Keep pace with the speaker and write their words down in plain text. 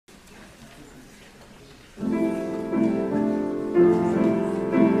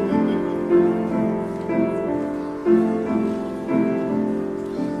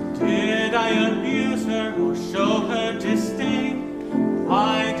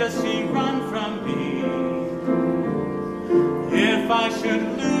does she run from me? If I should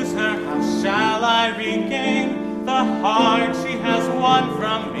lose her, how shall I regain the heart she has won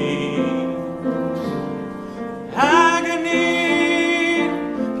from me? Agony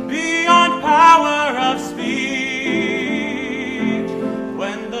beyond power of speech,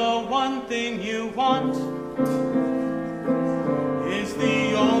 when the one thing you want is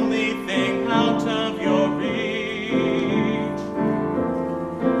the only thing out of your reach.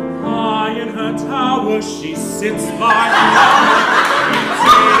 High in her tower she sits by the hour,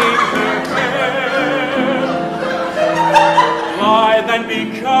 maintaining her hair, lithe and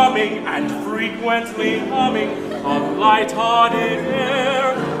becoming, and frequently humming a light-hearted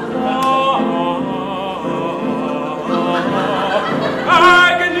air.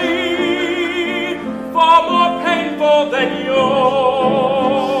 Agony, far more painful than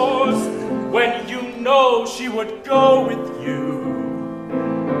yours, when you know she would go with you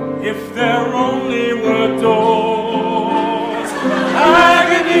if there only were doors.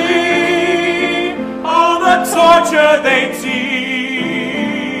 Agony, all the torture they teach,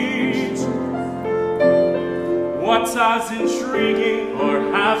 what's as intriguing or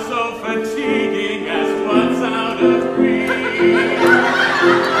half so fatiguing as what's out of reach?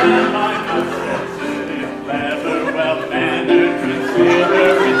 Am I not sensitive, clever, well-mannered,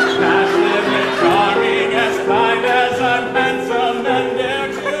 considerate, passionate, charming, as kind as I'm handsome and dare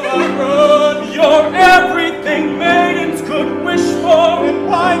to approach? You're everything maidens could wish for, and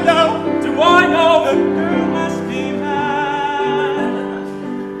why now do I know The girl must be mad.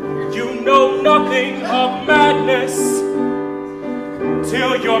 you know nothing of madness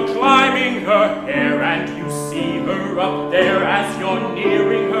till you're climbing her hair and you see her up there as you're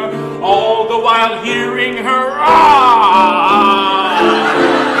nearing her, all the while hearing her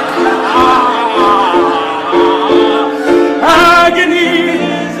agony,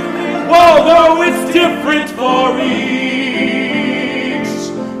 although it's different for each.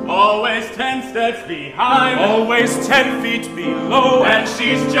 Always 10 steps behind, Always 10 feet below, and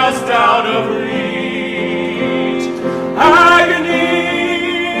she's just out of reach.